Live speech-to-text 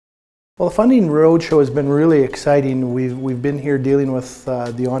Well, the Funding Roadshow has been really exciting. We've been here dealing with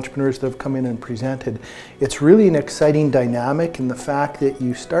the entrepreneurs that have come in and presented. It's really an exciting dynamic in the fact that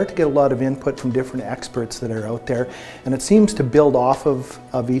you start to get a lot of input from different experts that are out there, and it seems to build off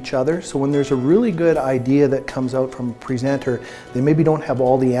of each other. So when there's a really good idea that comes out from a presenter, they maybe don't have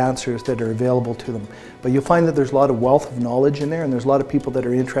all the answers that are available to them. But you'll find that there's a lot of wealth of knowledge in there, and there's a lot of people that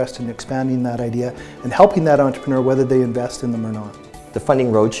are interested in expanding that idea and helping that entrepreneur whether they invest in them or not. The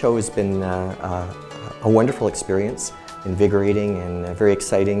Funding Roadshow has been a wonderful experience, invigorating and very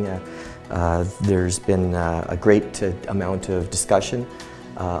exciting. There's been a great amount of discussion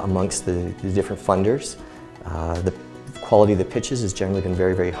amongst the different funders. The quality of the pitches has generally been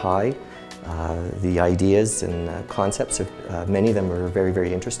very, very high. The ideas and concepts, many of them are very,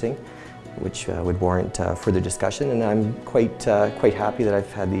 very interesting, which would warrant further discussion. And I'm quite happy that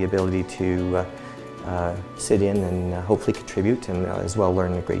I've had the ability to sit in and hopefully contribute and as well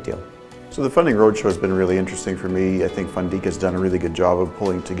learn a great deal. So the Funding Roadshow has been really interesting for me. I think Fundique has done a really good job of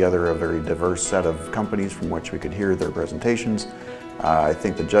pulling together a very diverse set of companies from which we could hear their presentations. I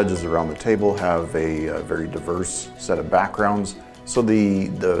think the judges around the table have a very diverse set of backgrounds. So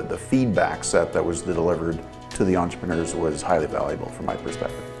the feedback set that was delivered to the entrepreneurs was highly valuable from my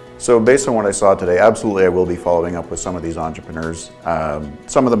perspective. So based on what I saw today, absolutely I will be following up with some of these entrepreneurs.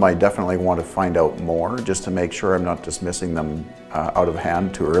 Some of them I definitely want to find out more just to make sure I'm not dismissing them out of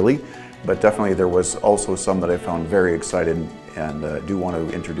hand too early. But definitely there was also some that I found very excited and do want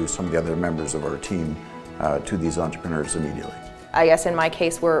to introduce some of the other members of our team to these entrepreneurs immediately. I guess in my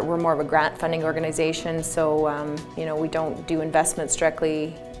case we're more of a grant funding organization, so you know, we don't do investments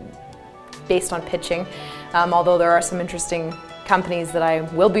directly based on pitching, although there are some interesting companies that I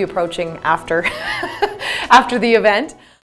will be approaching after the event.